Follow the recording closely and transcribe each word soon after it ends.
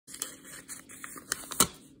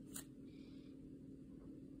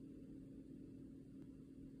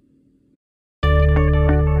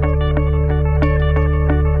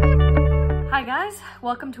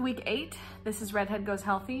welcome to week 8. This is Redhead Goes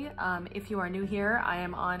Healthy. If you are new here, I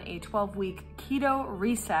am on a 12-week keto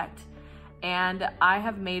reset, and I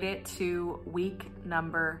have made it to week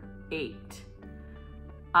number 8.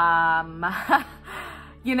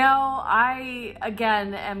 You know, I,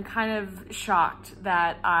 again, am kind of shocked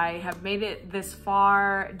that I have made it this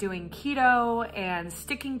far doing keto and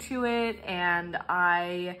sticking to it, and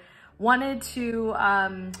I wanted to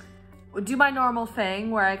do my normal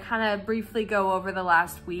thing where I kind of briefly go over the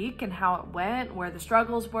last week and how it went, where the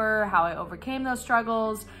struggles were, how I overcame those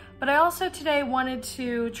struggles. But I also today wanted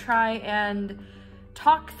to try and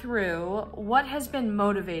talk through what has been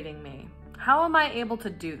motivating me. How am I able to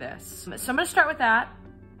do this? So I'm gonna start with that.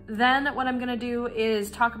 Then what I'm gonna do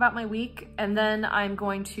is talk about my week, and then I'm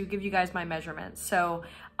going to give you guys my measurements. So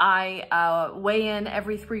I weigh in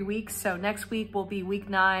every 3 weeks. So next week will be week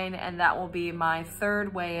 9, and that will be my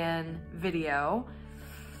 3rd weigh-in video.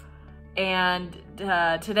 And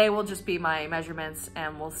today will just be my measurements,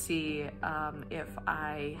 and we'll see if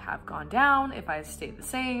I have gone down, if I stayed the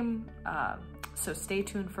same. So stay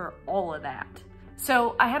tuned for all of that.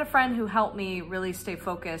 So I had a friend who helped me really stay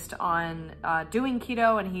focused on doing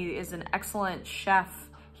keto, and he is an excellent chef.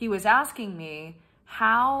 He was asking me,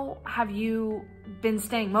 how have you been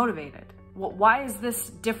staying motivated? Why is this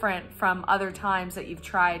different from other times that you've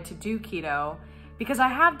tried to do keto? Because I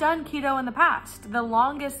have done keto in the past. The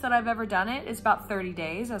longest that I've ever done it is about 30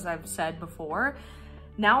 days, as I've said before.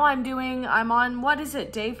 Now I'm on, what is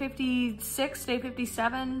it, day 56, day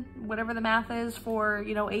 57, whatever the math is for,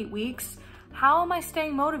 8 weeks. How am I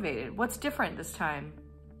staying motivated? What's different this time?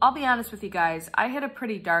 I'll be honest with you guys, I hit a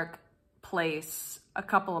pretty dark place a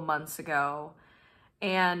couple of months ago.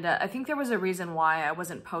 And I think there was a reason why I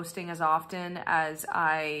wasn't posting as often as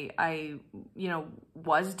I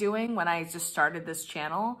was doing when I just started this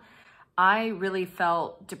channel. I really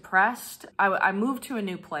felt depressed. I moved to a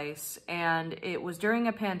new place, and it was during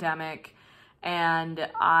a pandemic, and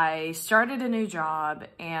I started a new job,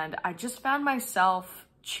 and I just found myself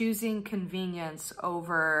choosing convenience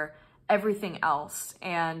over everything else.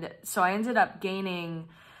 And so I ended up gaining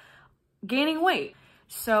weight.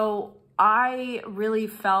 So I really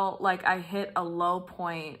felt like I hit a low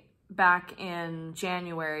point back in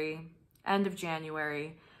January, end of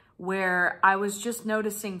January, where I was just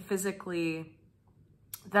noticing physically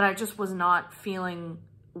that I just was not feeling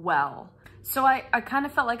well. So I kind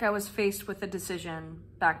of felt like I was faced with a decision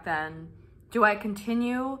back then. Do I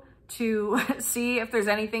continue to see if there's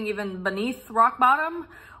anything even beneath rock bottom,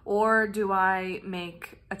 or do I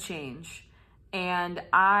make a change? And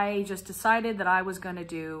I just decided that I was gonna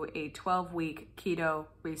do a 12-week keto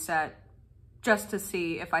reset just to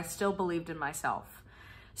see if I still believed in myself.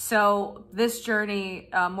 So this journey,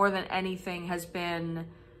 more than anything, has been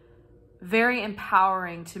very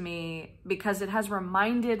empowering to me because it has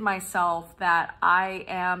reminded myself that I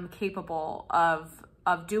am capable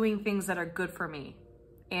of doing things that are good for me.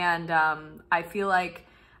 And I feel like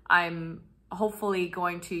I'm hopefully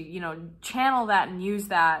going to, channel that and use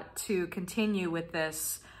that to continue with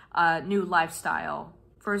this new lifestyle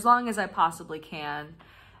for as long as I possibly can.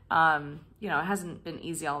 It hasn't been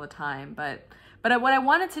easy all the time, but what I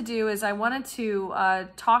wanted to do is I wanted to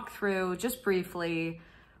talk through just briefly,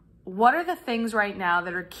 what are the things right now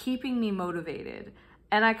that are keeping me motivated?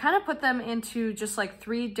 And I kind of put them into just like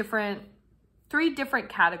three different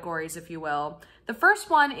categories, if you will. The first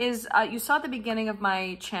one is, you saw at the beginning of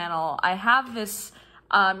my channel, I have this,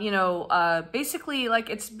 basically like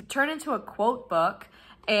it's turned into a quote book,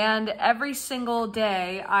 and every single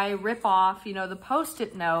day I rip off, the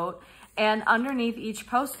Post-it note, and underneath each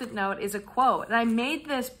Post-it note is a quote. And I made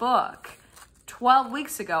this book 12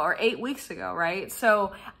 weeks ago or 8 weeks ago, right?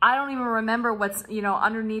 So I don't even remember what's,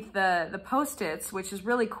 underneath the Post-its, which is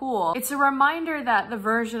really cool. It's a reminder that the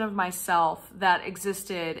version of myself that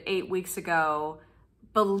existed 8 weeks ago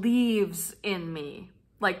believes in me,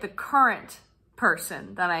 like the current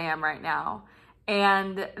person that I am right now.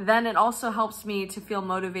 And then it also helps me to feel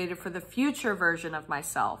motivated for the future version of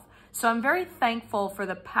myself. So I'm very thankful for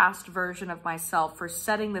the past version of myself for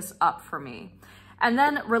setting this up for me. And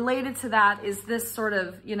then related to that is this sort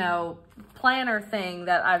of, planner thing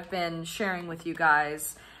that I've been sharing with you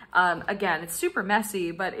guys. Again, it's super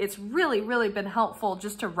messy, but it's really, really been helpful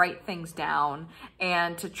just to write things down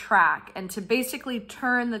and to track and to basically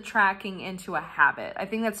turn the tracking into a habit. I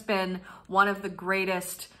think that's been one of the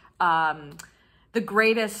greatest the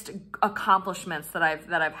greatest accomplishments that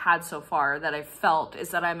I've had so far, that I've felt, is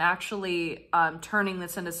that I'm actually turning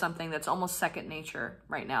this into something that's almost second nature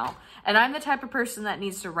right now. And I'm the type of person that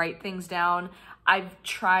needs to write things down. I've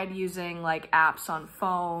tried using like apps on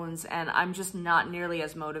phones, and I'm just not nearly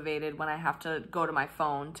as motivated when I have to go to my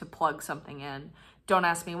phone to plug something in. Don't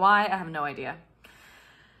ask me why, I have no idea.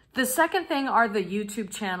 The second thing are the YouTube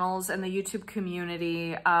channels and the YouTube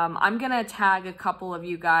community. I'm gonna tag a couple of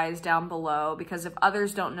you guys down below, because if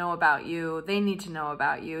others don't know about you, they need to know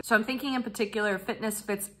about you. So I'm thinking in particular Fitness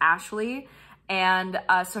Fits Ashley, and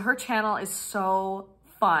so her channel is so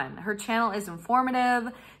fun. Her channel is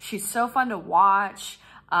informative. She's so fun to watch.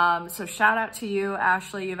 So shout out to you,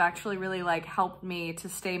 Ashley. You've actually really like helped me to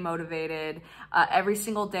stay motivated. Every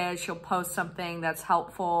single day she'll post something that's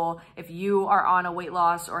helpful. If you are on a weight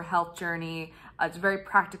loss or health journey, it's very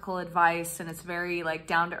practical advice, and it's very like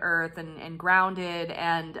down to earth and grounded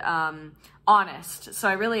and honest. So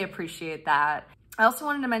I really appreciate that. I also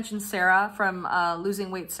wanted to mention Sarah from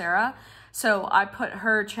Losing Weight Sarah. So I put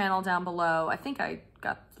her channel down below. I think I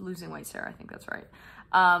got Losing Weight Sarah. I think that's right.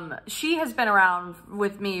 She has been around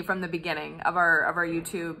with me from the beginning of our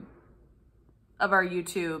YouTube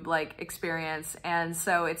like experience, and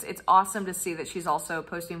so it's awesome to see that she's also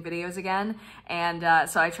posting videos again. And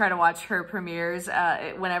so I try to watch her premieres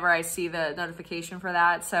whenever I see the notification for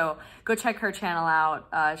that. So go check her channel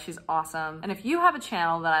out. She's awesome. And if you have a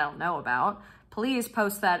channel that I don't know about, please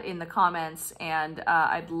post that in the comments, and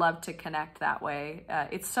I'd love to connect that way.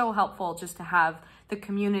 It's so helpful just to have the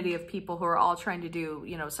community of people who are all trying to do,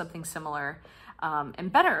 you know, something similar and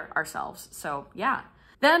better ourselves. So yeah.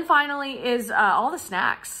 Then finally is all the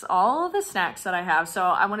snacks that I have. So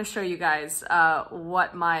I want to show you guys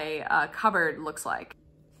what my cupboard looks like.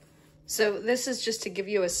 So this is just to give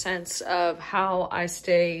you a sense of how I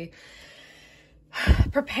stay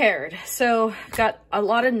prepared. So got a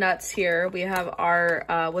lot of nuts here. We have our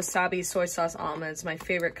wasabi soy sauce almonds, my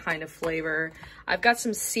favorite kind of flavor. I've got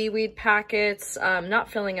some seaweed packets,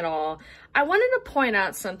 not filling at all. I wanted to point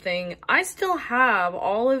out something. I still have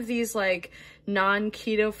all of these like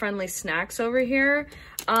non-keto friendly snacks over here.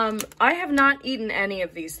 I have not eaten any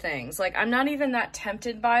of these things. Like, I'm not even that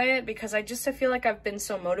tempted by it, because I feel like I've been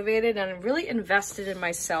so motivated and I'm really invested in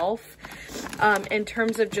myself in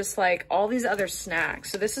terms of just like all these other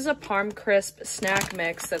snacks. So this is a Parm Crisp snack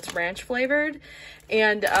mix that's ranch flavored.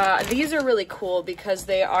 And these are really cool because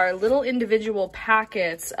they are little individual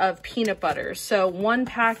packets of peanut butter. So one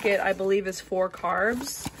packet, I believe, is 4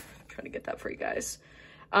 carbs. I'm trying to get that for you guys.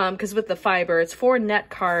 Because with the fiber, it's 4 net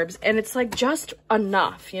carbs, and it's like just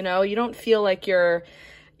enough, you know? You don't feel like you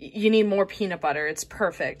need more peanut butter. It's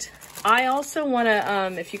perfect. I also want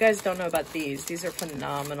to, if you guys don't know about these are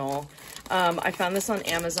phenomenal. I found this on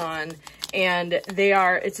Amazon, and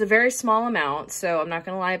it's a very small amount, so I'm not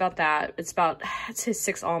going to lie about that. It's about, I'd say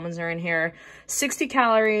 6 almonds are in here, 60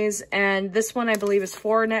 calories, and this one I believe is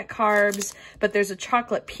 4 net carbs, but there's a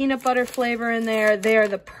chocolate peanut butter flavor in there. They are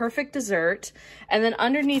the perfect dessert. And then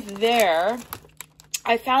underneath there,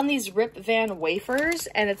 I found these Rip Van wafers,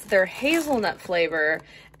 and it's their hazelnut flavor,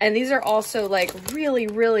 and these are also like really,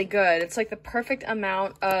 really good. It's like the perfect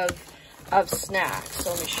amount of snacks.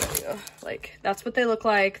 So let me show you. Like, that's what they look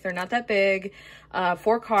like. They're not that big, 4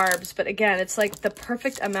 carbs, but again, it's like the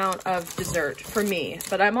perfect amount of dessert for me.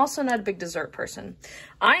 But I'm also not a big dessert person.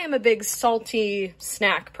 I am a big salty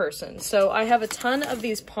snack person. So I have a ton of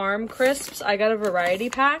these Parm Crisps. I got a variety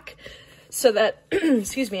pack so that,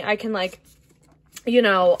 excuse me, I can like, you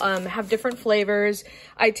know, have different flavors.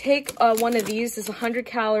 I take one of these. It's 100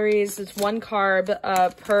 calories. It's 1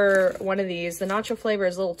 carb per one of these. The nacho flavor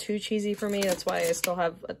is a little too cheesy for me. That's why I still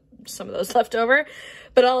have some of those left over.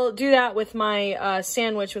 But I'll do that with my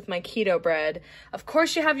sandwich with my keto bread. Of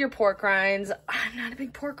course, you have your pork rinds. I'm not a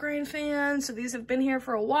big pork rind fan, so these have been here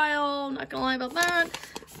for a while. I'm not gonna lie about that.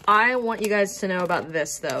 I want you guys to know about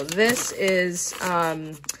this, though. This is...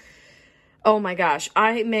 oh my gosh,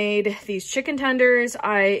 I made these chicken tenders.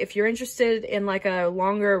 If you're interested in like a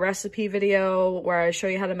longer recipe video where I show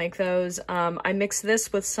you how to make those, I mixed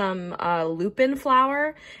this with some lupin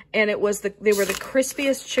flour, and they were the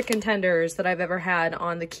crispiest chicken tenders that I've ever had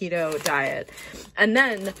on the keto diet. And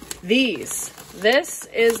then this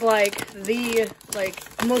is like the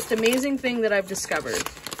most amazing thing that I've discovered.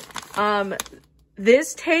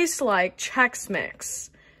 This tastes like Chex Mix.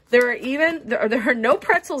 There are no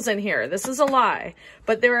pretzels in here. This is a lie.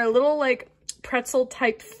 But there are little like pretzel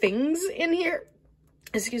type things in here.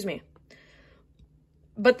 Excuse me.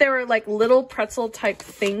 But there are like little pretzel type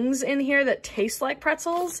things in here that taste like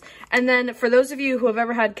pretzels. And then for those of you who have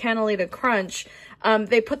ever had Canalita Crunch,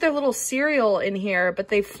 They put their little cereal in here, but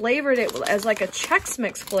they flavored it as like a Chex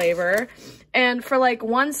Mix flavor. And for like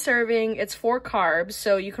one serving, it's 4 carbs.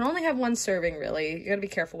 So you can only have one serving, really. You gotta be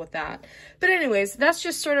careful with that. But anyways, that's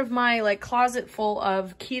just sort of my like closet full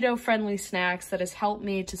of keto-friendly snacks that has helped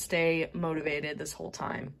me to stay motivated this whole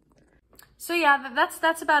time. So yeah,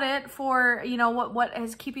 that's about it for, you know, what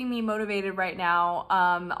is keeping me motivated right now.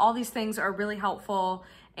 All these things are really helpful,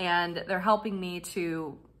 and they're helping me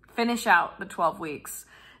to finish out the 12 weeks.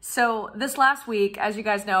 So this last week, as you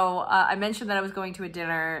guys know, I mentioned that I was going to a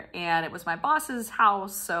dinner, and it was my boss's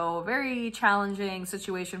house, so very challenging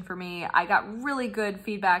situation for me. I got really good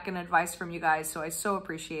feedback and advice from you guys, so I so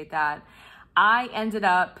appreciate that. I ended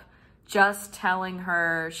up just telling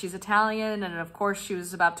her, she's Italian, and of course she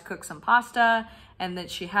was about to cook some pasta, and that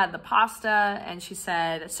she had the pasta, and she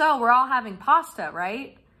said, "So we're all having pasta,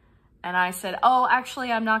 right?" And I said, "Oh,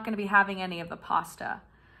 actually, I'm not going to be having any of the pasta."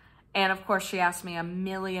 And of course, she asked me a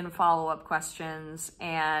million follow-up questions,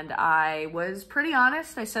 and I was pretty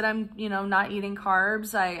honest. I said, I'm, you know, not eating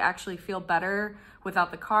carbs. I actually feel better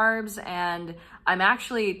without the carbs, and I'm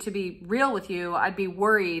actually, to be real with you, I'd be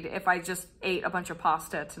worried if I just ate a bunch of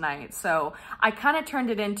pasta tonight. So I kind of turned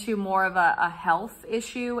it into more of a health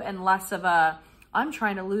issue and less of a, I'm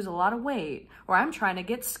trying to lose a lot of weight, or I'm trying to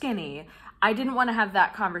get skinny. I didn't want to have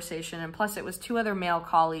that conversation, and plus it was 2 other male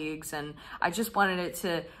colleagues, and I just wanted it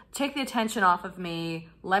to take the attention off of me.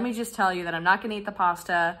 Let me just tell you that I'm not going to eat the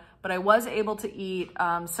pasta, but I was able to eat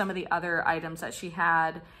some of the other items that she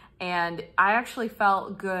had, and I actually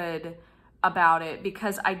felt good about it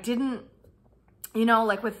because I didn't, you know,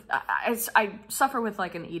 like with, I suffer with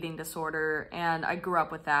like an eating disorder, and I grew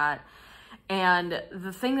up with that, and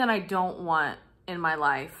the thing that I don't want in my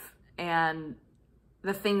life, and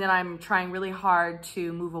the thing that I'm trying really hard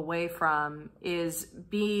to move away from, is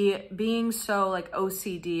being so like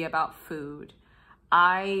OCD about food.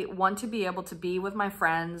 I want to be able to be with my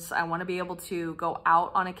friends. I want to be able to go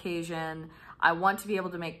out on occasion. I want to be able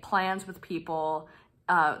to make plans with people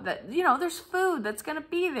that, you know, there's food that's going to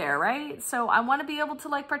be there, right? So I want to be able to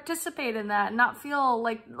like participate in that and not feel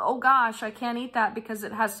like, oh gosh, I can't eat that because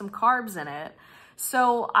it has some carbs in it.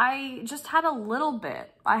 So I just had a little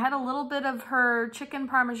bit. I had a little bit of her chicken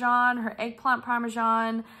parmesan, her eggplant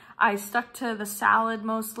parmesan. I stuck to the salad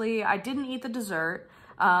mostly. I didn't eat the dessert.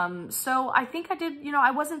 So I think I did, you know,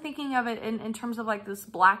 I wasn't thinking of it in terms of like this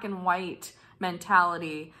black and white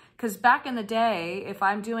mentality. Because back in the day, if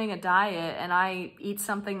I'm doing a diet and I eat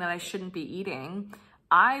something that I shouldn't be eating,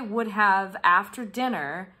 I would have, after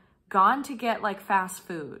dinner, gone to get like fast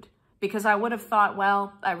food. Because I would have thought,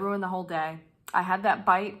 well, I ruined the whole day. I had that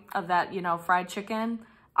bite of that, you know, fried chicken.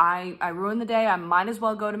 I ruined the day. I might as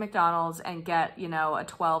well go to McDonald's and get, you know, a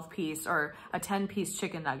 12-piece or a 10-piece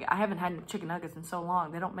chicken nugget. I haven't had chicken nuggets in so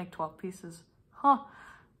long. They don't make 12 pieces. Huh.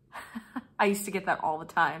 I used to get that all the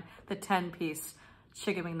time. The 10-piece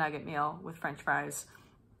chicken McNugget meal with French fries.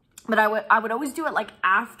 But I would always do it like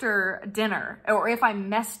after dinner, or if I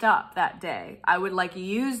messed up that day, I would like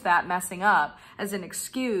use that messing up as an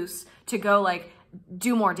excuse to go like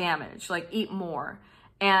do more damage, like eat more.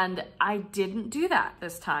 And I didn't do that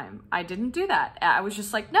this time. I didn't do that. I was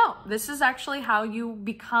just like, no, this is actually how you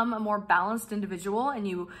become a more balanced individual and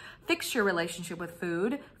you fix your relationship with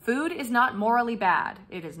food. Food is not morally bad.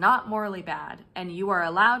 It is not morally bad. And you are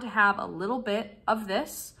allowed to have a little bit of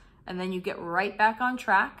this, and then you get right back on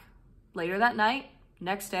track later that night,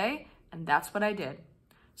 next day, and that's what I did.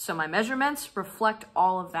 So my measurements reflect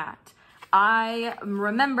all of that. I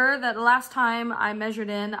remember that the last time I measured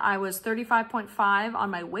in, I was 35.5 on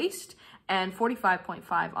my waist and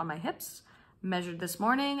 45.5 on my hips. Measured this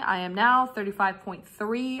morning, I am now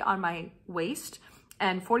 35.3 on my waist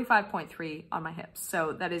and 45.3 on my hips.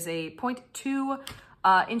 So that is a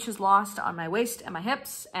 0.2 inches lost on my waist and my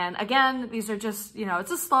hips. And again, these are just, you know,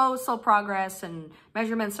 it's a slow progress, and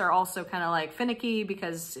measurements are also kind of like finicky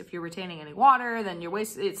because if you're retaining any water, then your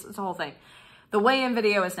waist, it's a whole thing. The weigh-in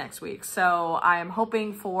video is next week, so I am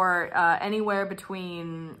hoping for anywhere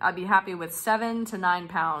between, I'd be happy with 7 to 9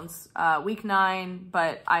 pounds, week 9,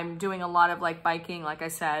 but I'm doing a lot of like biking, like I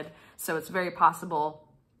said, so it's very possible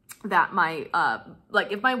that my,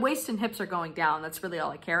 like if my waist and hips are going down, that's really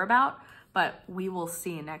all I care about, but we will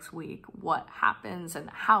see next week what happens and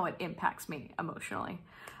how it impacts me emotionally.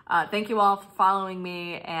 Thank you all for following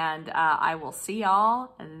me, and I will see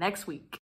y'all next week.